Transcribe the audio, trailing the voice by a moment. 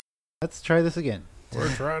Let's try this again. We're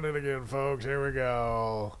trying it again, folks. Here we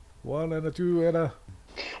go. 1 and a 2 and a...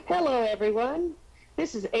 Hello, everyone.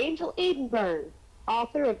 This is Angel Edenburn,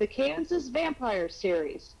 author of the Kansas Vampire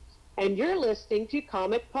series, and you're listening to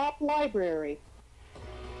ComicPop Library.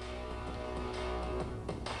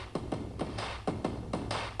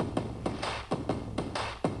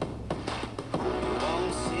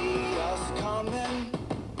 Won't see us coming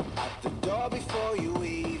at the door before you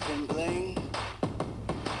even blink.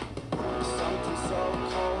 Something so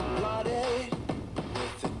cold-blooded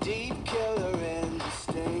with a deep killer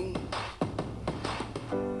instinct.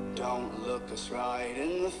 Don't look us right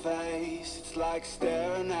in the face. It's like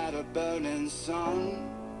staring at a burning sun.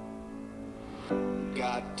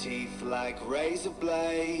 Got teeth like razor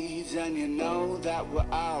blades, and you know that we're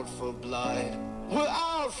out for blood. We're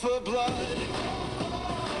out for blood.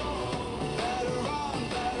 Better run,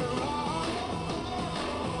 better run.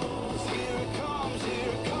 'Cause here it comes, here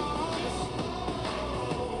it comes.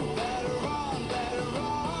 Better run,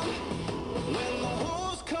 when the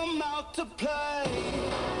wolves come out to play.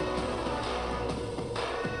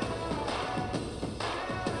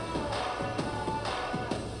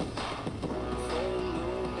 Full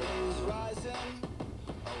moon is rising.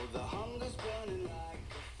 Oh, the hunger's burning like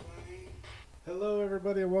a flame. Hello,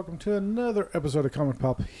 everybody, and welcome to another episode of Comic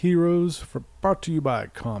Pop Heroes, brought to you by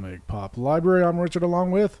Comic Pop Library. I'm Richard,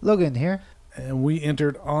 along with... Logan here. And we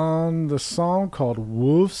entered on the song called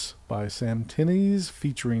Wolves by Sam Tinney's,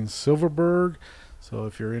 featuring Silverberg. So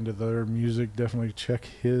if you're into their music, definitely check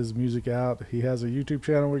his music out. He has a YouTube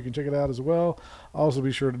channel where you can check it out as well. Also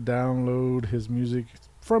be sure to download his music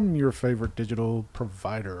from your favorite digital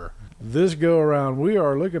provider. This go around, we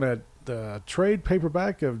are looking at the trade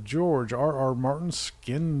paperback of George R.R. Martin's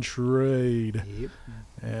Skin Trade. Yep.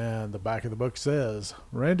 And the back of the book says,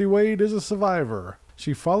 Randy Wade is a survivor.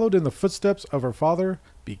 She followed in the footsteps of her father,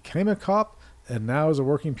 became a cop, and now is a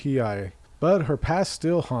working PI. But her past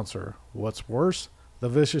still haunts her. What's worse, the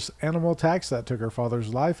vicious animal attacks that took her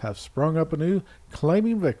father's life have sprung up anew,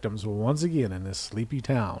 claiming victims once again in this sleepy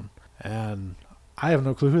town. And I have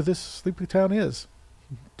no clue who this sleepy town is.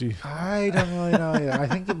 Do you? I don't really know either. I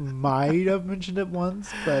think it might have mentioned it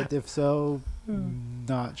once, but if so,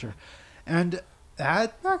 not sure. And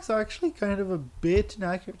that's actually kind of a bit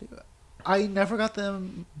inaccurate. I never got the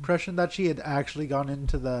impression that she had actually gone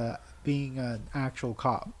into the being an actual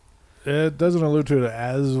cop. It doesn't allude to it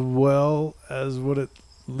as well as what it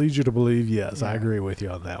leads you to believe. Yes, Yeah. I agree with you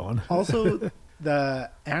on that one. Also, the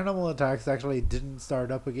animal attacks actually didn't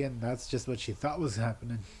start up again. That's just what she thought was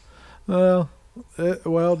happening. No, they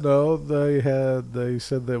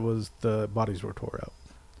said that was the bodies were tore up.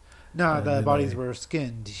 No, And the then bodies they- were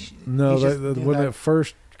skinned. No, He just knew when that- it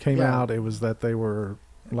first came Yeah. out, it was that they were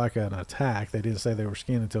like an attack. They didn't say they were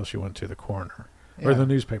skinned until she went to the coroner or Yeah. the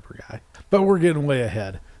newspaper guy. But we're getting way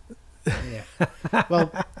ahead. Yeah.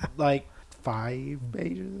 Well, like 5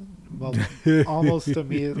 pages. Well, almost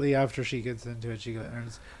immediately after she gets into it, she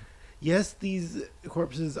learns, yes, these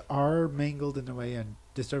corpses are mangled in a way and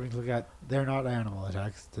disturbing to look at. They're not animal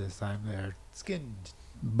attacks this time. They're skinned.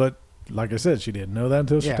 But like I said, she didn't know that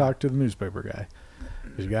until she Yeah. talked to the newspaper guy.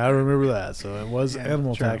 You got to remember that. So it was Yeah,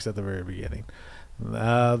 animal true. attacks at the very beginning.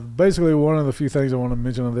 Basically, one of the few things I want to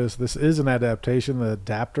mention on this is an adaptation. The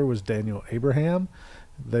adapter was Daniel Abraham.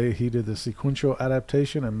 He did the sequential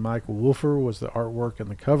adaptation, and Mike Wolfer was the artwork and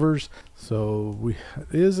the covers. So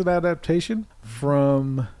it is an adaptation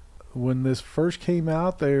from when this first came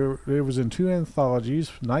out. It was in 2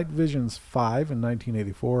 anthologies: Night Visions 5 in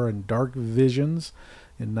 1984 and Dark Visions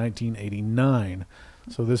in 1989.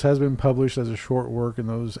 So this has been published as a short work in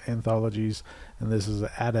those anthologies, and this is an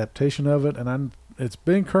adaptation of it. And it's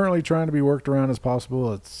been currently trying to be worked around as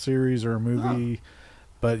possible. It's a series or a movie.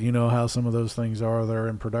 But you know how some of those things are. They're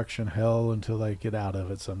in production hell until they get out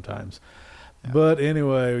of it sometimes. Yeah. But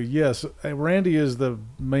anyway, yes, Randy is the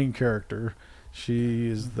main character. She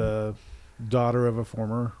is the daughter of a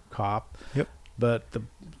former cop. Yep. But the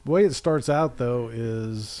way it starts out, though,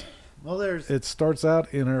 is Well, it starts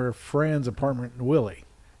out in her friend's apartment in Willie.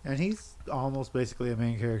 and he's almost basically a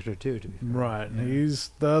main character too, to be fair. Right. And Yeah.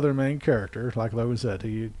 he's the other main character, like Logan said.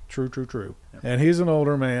 True. Yep. And he's an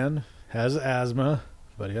older man, has asthma.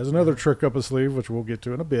 But he has another trick up his sleeve, which we'll get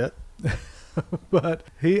to in a bit. But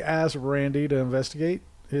he asked Randy to investigate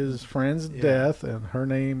his friend's death, and her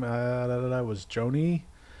name was Joni,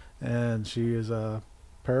 and she is a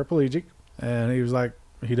paraplegic. And he was like,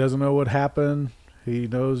 he doesn't know what happened. He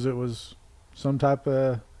knows it was some type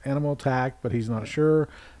of animal attack, but he's not sure.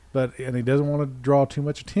 And he doesn't want to draw too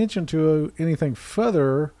much attention to anything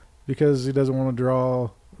further because he doesn't want to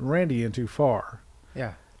draw Randy in too far.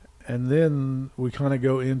 Yeah. And then we kind of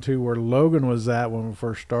go into where Logan was at when we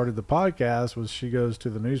first started the podcast, was she goes to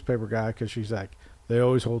the newspaper guy because she's like, they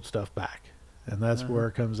always hold stuff back. And that's where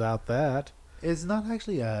it comes out that. It's not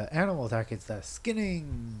actually an animal attack, it's a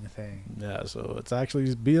skinning thing. Yeah, so it's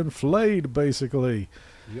actually being flayed, basically.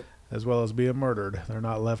 Yep. As well as being murdered. They're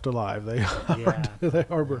not left alive. They are. Yeah. They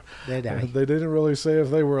are. They die. They didn't really say if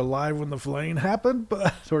they were alive when the flaying happened,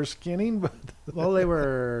 but or skinning, but Well, they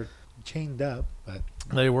were chained up, but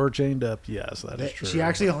they were chained up. Yes, that is true. she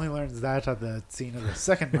actually only learns that at the scene of the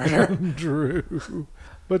second murder. True.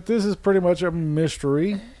 But this is pretty much a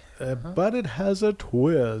mystery, but it has a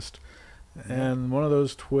twist. And one of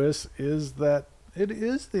those twists is that it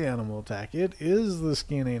is the animal attack. It is the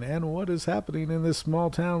skinning. And what is happening in this small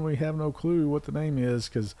town, we have no clue what the name is,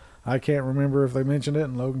 because I can't remember if they mentioned it,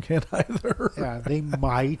 and Logan can't either. Yeah, they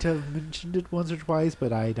might have mentioned it once or twice,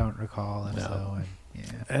 but I don't recall. And No. so,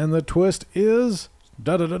 yeah. And the twist is,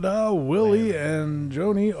 Willie and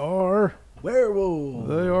Joni are Werewolves.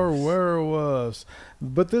 They are werewolves.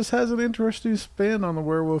 But this has an interesting spin on the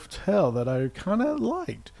werewolf tale that I kind of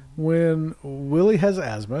liked. When Willie has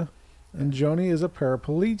asthma and Joni is a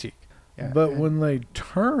paraplegic. Yeah, But and when they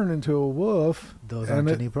turn into a wolf, those and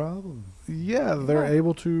aren't any problem. yeah, they're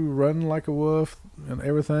able to run like a wolf and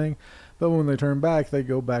everything. But when they turn back, they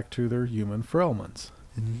go back to their human frailments.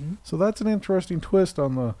 Mm-hmm. So that's an interesting twist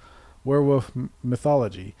on the werewolf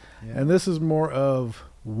mythology. Yeah. And this is more of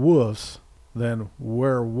wolves than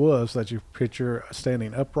werewolves that you picture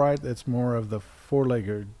standing upright. It's more of the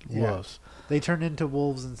four-legged Yeah. wolves. They turn into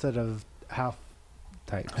wolves instead of half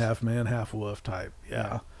types. Half man, half wolf type.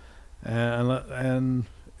 Yeah. And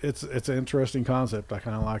it's an interesting concept. I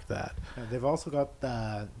kind of like that. And they've also got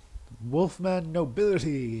the Wolfman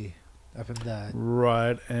nobility up in the.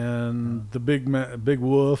 Right. And the big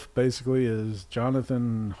wolf basically is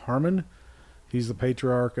Jonathan Harmon. He's the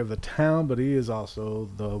patriarch of the town, but he is also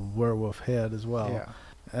the werewolf head as well. Yeah.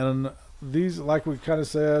 And these, like we kind of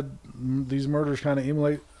said, these murders kind of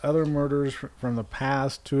emulate other murders from the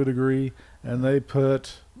past to a degree, and they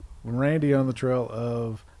put Randy on the trail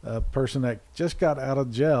of a person that just got out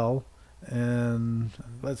of jail. And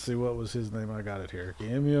let's see, what was his name? I got it here.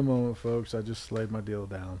 Give me a moment, folks. I just laid my deal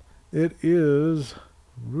down. It is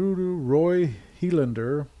Roy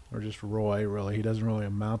Helander, or just Roy, really. He doesn't really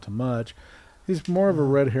amount to much. He's more of a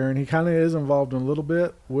red herring. He kind of is involved in a little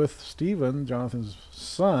bit with Stephen, Jonathan's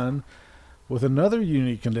son, with another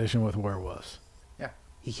unique condition with werewolves. Yeah.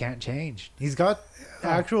 He can't change. He's got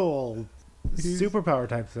actual superpower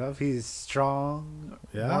type stuff. He's strong.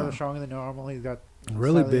 Yeah. More stronger than normal. He's got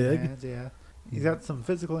Really slightly big. enhanced, yeah. He's got some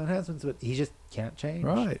physical enhancements, but he just can't change.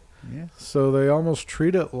 Right. Yeah. So they almost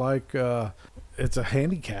treat it like it's a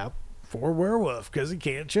handicap for a werewolf because he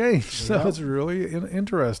can't change. So Yeah. it's really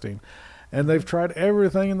interesting. And they've tried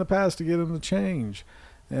everything in the past to get him to change.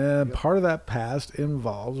 And part of that past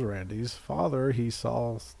involves Randy's father. He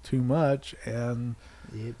saw too much and...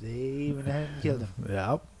 Yep, they even hadn't killed him.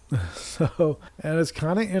 Yep. So, and it's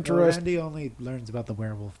kind of Well, interesting. Randy only learns about the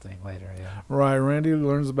werewolf thing later, yeah. Right, Randy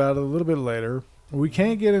learns about it a little bit later. We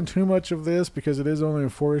can't get into too much of this because it is only a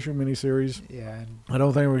 4-issue miniseries. Yeah, and I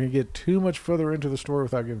don't think we can get too much further into the story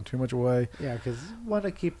without giving too much away. yeah, because want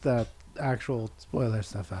to keep the actual spoiler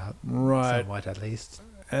stuff out, Right. somewhat at least.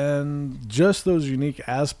 And just those unique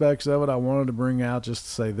aspects of it, I wanted to bring out just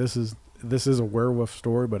to say this is a werewolf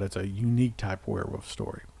story, but it's a unique type werewolf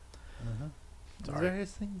story. There's Sorry.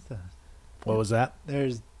 various things that What was that?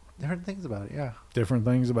 there's different things about it, yeah. Different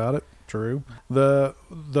things about it. True. The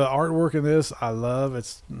artwork in this I love.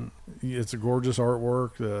 It's a gorgeous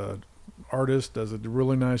artwork. The artist does a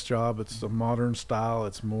really nice job. It's a modern style.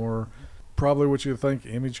 It's more probably what you think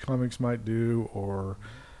Image Comics might do, or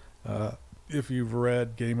if you've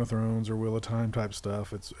read Game of Thrones or Wheel of Time type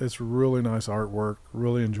stuff. It's really nice artwork.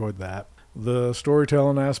 Really enjoyed that. The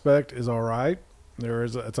storytelling aspect is all right.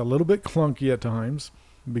 It's a little bit clunky at times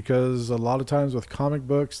because a lot of times with comic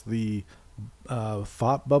books, the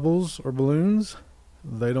thought bubbles or balloons,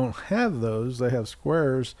 they don't have those. They have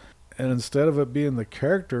squares, and instead of it being the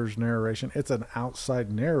character's narration, it's an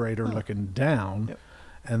outside narrator looking down. Yep.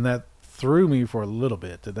 And that threw me for a little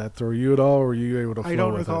bit. Did that throw you at all, or were you able to flow I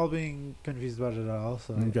don't with recall it? being confused about it at all,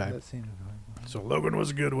 so Okay. that seemed fine. So Logan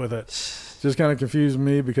was good with it. Just kind of confused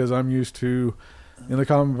me because I'm used to, in the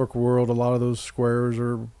comic book world, a lot of those squares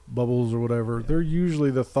or bubbles or whatever, they're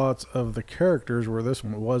usually the thoughts of the characters, where this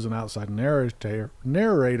one was an outside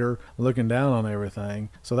narrator looking down on everything.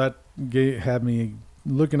 So that had me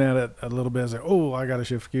looking at it a little bit as like, oh, I got to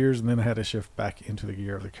shift gears, and then I had to shift back into the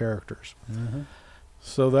gear of the characters.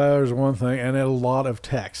 So there's one thing, and a lot of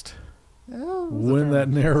text. Oh, When that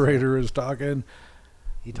narrator is talking,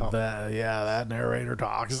 He talks. That narrator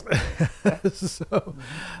talks. So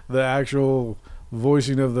the actual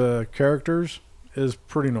voicing of the characters is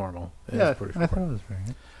pretty normal. Yeah, pretty I thought it was very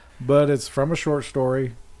good. But it's from a short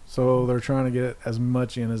story, so they're trying to get as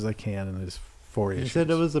much in as they can in these 4 issues. You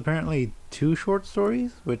said it was apparently 2 short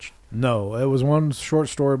stories, which No, it was one short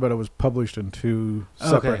story, but it was published in 2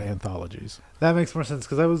 separate Okay. anthologies. that makes more sense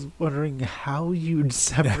because I was wondering how you'd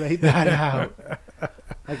separate that out.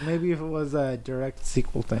 Like maybe if it was a direct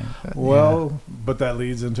sequel thing. But Well, but that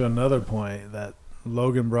leads into another point that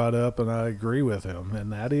Logan brought up, and I agree with him,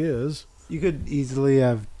 and that is, you could easily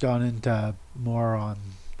have gone into more on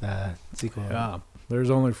the sequel. there's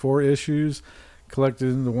only 4 issues collected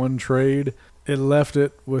into one trade. It left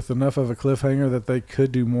it with enough of a cliffhanger that they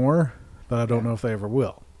could do more, but I don't know if they ever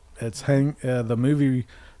will. It's the movie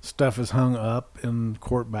stuff is hung up in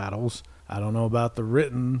court battles. I don't know about the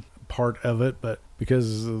written part of it, but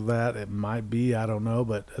because of that, it might be. I don't know,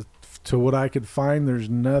 but to what I could find, there's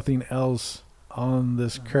nothing else on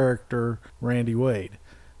this character, Randy Wade,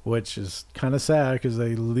 which is kind of sad because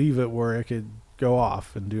they leave it where it could go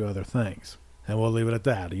off and do other things. And we'll leave it at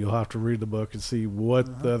that. You'll have to read the book and see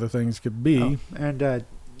what the other things could be. Oh, and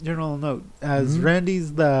general note, as Mhm.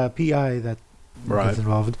 Randy's the PI that Right. is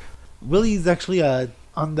involved, Willie's actually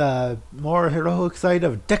on the more heroic side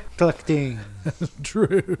of debt collecting.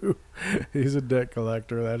 True. He's a debt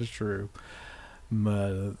collector. That is true.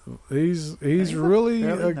 But he's He's a really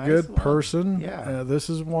fairly a nice good one. person. Yeah. This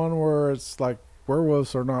is one where it's like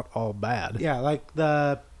werewolves are not all bad. Yeah, like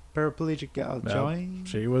the paraplegic gal Yeah, Joey.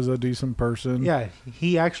 She was a decent person. Yeah,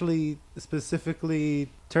 he actually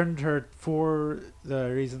specifically turned her for the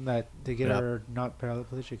reason that to get Yep. her not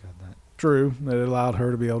paraplegic on that. True. It allowed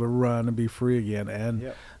her to be able to run and be free again. And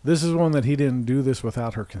Yep. this is one that he didn't do this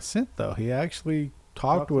without her consent, though. He actually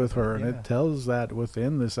talked with her, and yeah. it tells that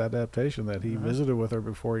within this adaptation that he Uh-huh. visited with her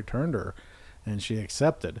before he turned her, and she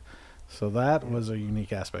accepted. So that was a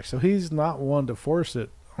unique aspect. So he's not one to force it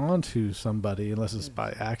onto somebody unless it's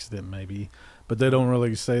by accident, maybe. But they don't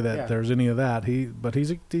really say that Yeah. there's any of that. But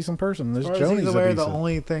he's a decent person. This As far as Joey's he's a aware, the decent.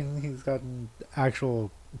 only thing he's gotten actual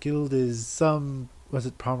killed is some, was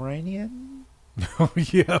it Pomeranian?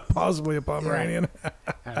 Yeah, possibly a Pomeranian.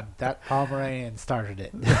 And that Pomeranian started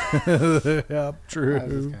it. Yeah, That was true,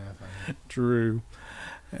 kind of funny. true.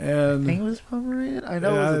 I And think it was Pomeranian. I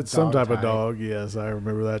know yeah, it was it's some type of dog. Yes, I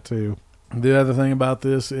remember that too. The other thing about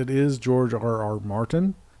this, it is George R.R.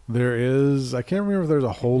 Martin. There is, I can't remember if there's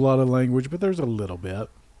a whole lot of language, but there's a little bit.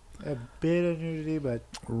 A bit of nudity, but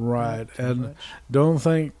Right. not too And much. don't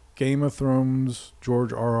think Game of Thrones,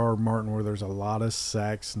 George R.R. Martin, where there's a lot of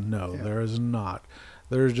sex. No, Yeah. there is not.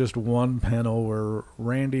 There's just one panel where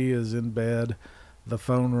Randy is in bed, the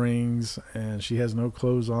phone rings, and she has no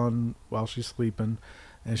clothes on while she's sleeping.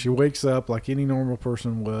 And she wakes up like any normal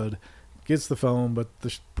person would, gets the phone, but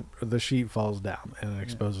the sheet falls down and it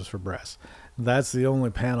exposes her breasts. That's the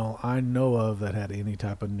only panel I know of that had any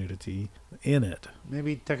type of nudity in it.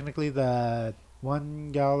 Maybe technically the one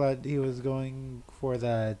gal that he was going for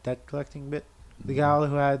the debt collecting bit, the gal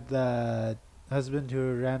who had the husband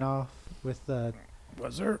who ran off with the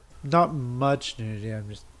Was there? not much nudity. I'm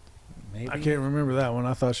just maybe I can't remember that one.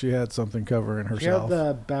 I thought she had something covering She had herself.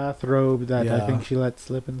 the bathrobe that I Yeah. think she let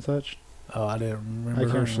slip and such. Oh, I didn't remember I her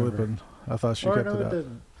can't remember. slipping. I thought she Or kept no, it it up.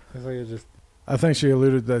 didn't. It's like it just. I think she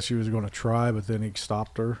alluded that she was going to try, but then he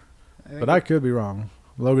stopped her. think But I could be wrong.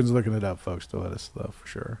 Logan's looking it up, folks, to let us know for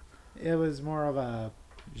sure. It was more of a.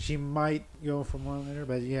 She might go for more later,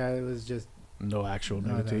 but yeah, it was just. No actual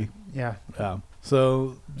no, nudity. Yeah. Yeah.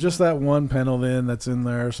 So just that one panel then that's in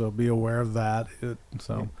there, so be aware of that.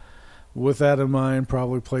 With that in mind,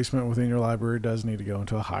 probably placement within your library does need to go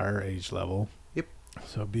into a higher age level. Yep.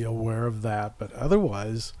 So be aware of that. But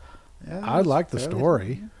otherwise, Yeah, it I was like the fairly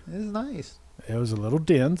story. funny. It is nice. It was a little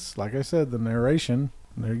dense. Like I said, the narration,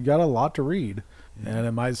 you got a lot to read. And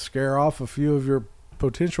it might scare off a few of your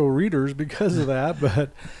potential readers because of that.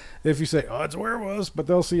 But if you say, oh, it's werewolves, but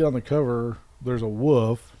they'll see on the cover there's a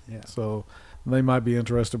wolf. Yeah. So they might be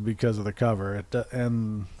interested because of the cover.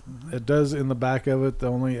 And it does in the back of it,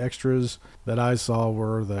 the only extras that I saw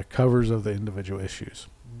were the covers of the individual issues.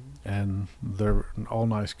 And they're all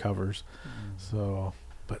nice covers. So,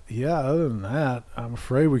 but yeah, other than that, I'm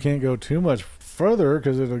afraid we can't go too much further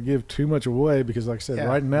because it'll give too much away. Because, like I said, Yeah,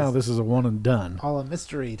 right now it's- this is a one and done. All a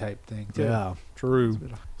mystery type thing, too. Yeah, true. It's a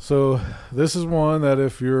bit of- So this is one that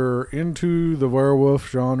if you're into the werewolf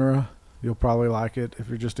genre, you'll probably like it. If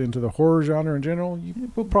you're just into the horror genre in general,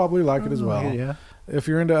 you will probably like it as well. Yeah. If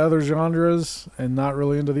you're into other genres and not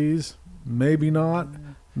really into these, maybe not.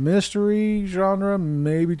 Mystery genre,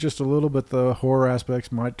 maybe just a little, but the horror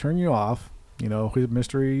aspects might turn you off. His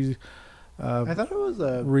mysteries I thought it was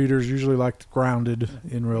a readers usually like grounded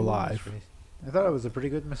in real life. mystery. I thought it was a pretty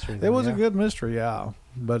good mystery. It though, was a yeah. good mystery, yeah.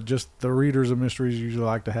 But just the readers of mysteries usually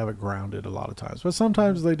like to have it grounded a lot of times. But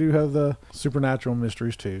sometimes they do have the supernatural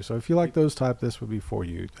mysteries too. So if you like those type, this would be for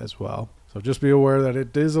you as well. So just be aware that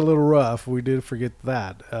it is a little rough. We did forget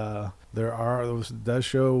that. Does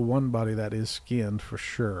show one body that is skinned for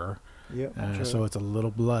sure. Yep. So it's a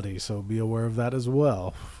little bloody. So be aware of that as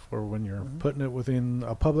well for when you're putting it within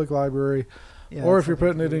a public library. Yeah, Or that's if you're something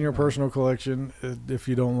putting it to in your keep mind. personal collection, if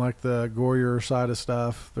you don't like the gorier side of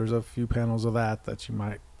stuff, there's a few panels of that you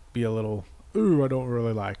might be a little, I don't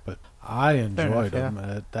really like. But I enjoyed enough,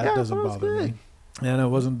 them. That Yeah, doesn't that was bother me. good. And it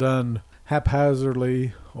wasn't done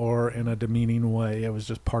haphazardly or in a demeaning way. It was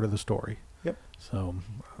just part of the story. Yep. So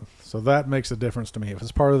that makes a difference to me. If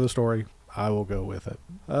it's part of the story, I will go with it.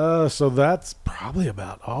 So that's probably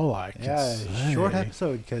about all I can say. Short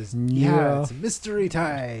episode because Yeah. it's mystery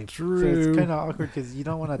time. So True. it's kind of awkward because you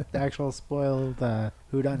don't want to actual spoil the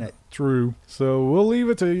whodunit. True. So we'll leave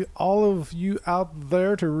it to all of you out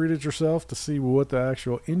there to read it yourself to see what the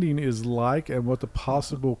actual ending is like and what the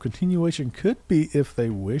possible continuation could be if they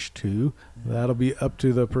wish to. That'll be up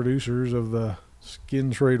to the producers of the skin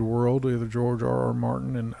trade world, either George R.R.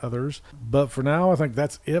 Martin and others. But for now, I think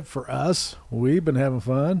that's it for us. We've been having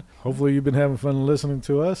fun. Hopefully you've been having fun listening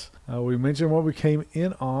to us. We mentioned what we came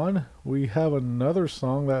in on. We have another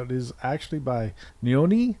song that is actually by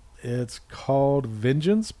Neoni. It's called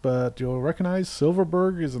Vengeance, but you'll recognize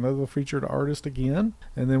Silverberg is another featured artist again.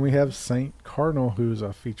 And then we have Saint Cardinal, who's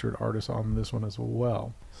a featured artist on this one as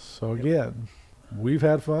well. So again, we've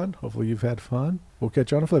had fun. Hopefully you've had fun. We'll catch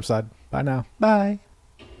you on the flip side. Bye now. Bye.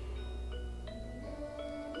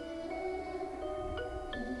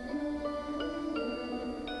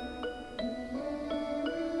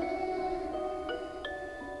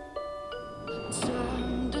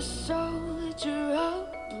 Turn the soldier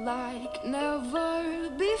up like never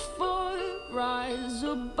before. Rise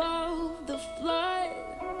above the flood.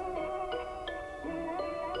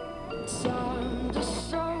 Turn the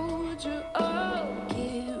soldier up.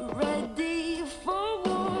 Get ready for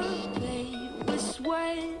war. Play with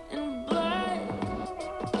sweat and blood.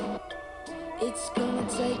 It's gonna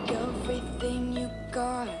take everything you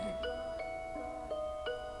got.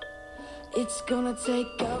 It's gonna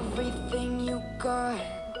take everything you got.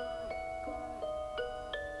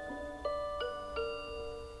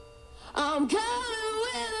 I'm coming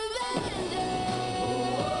with a vengeance.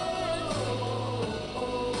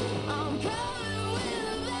 I'm coming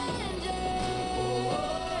with a vengeance.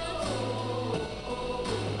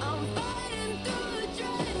 I'm fighting through the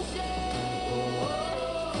trenches.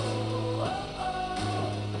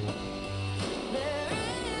 There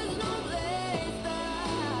is no place to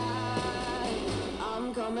hide.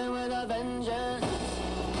 I'm coming with a vengeance.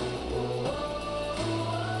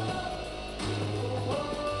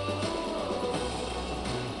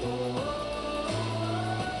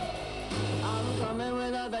 I'm coming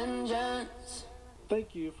with a vengeance.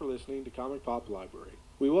 Thank you for listening to Comic Pop Library.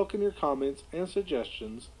 We welcome your comments and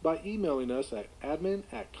suggestions by emailing us at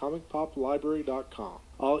admin@comicpoplibrary.com.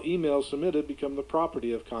 All emails submitted become the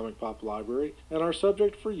property of Comic Pop Library and are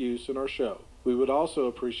subject for use in our show. We would also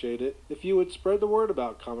appreciate it if you would spread the word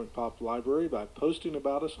about Comic Pop Library by posting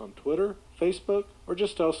about us on Twitter, Facebook, or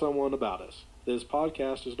just tell someone about us. This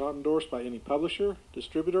podcast is not endorsed by any publisher,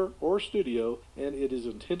 distributor, or studio, and it is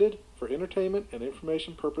intended for entertainment and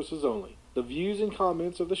information purposes only. The views and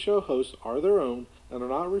comments of the show hosts are their own and are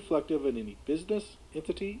not reflective of any business,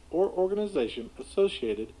 entity, or organization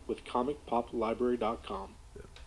associated with ComicPopLibrary.com.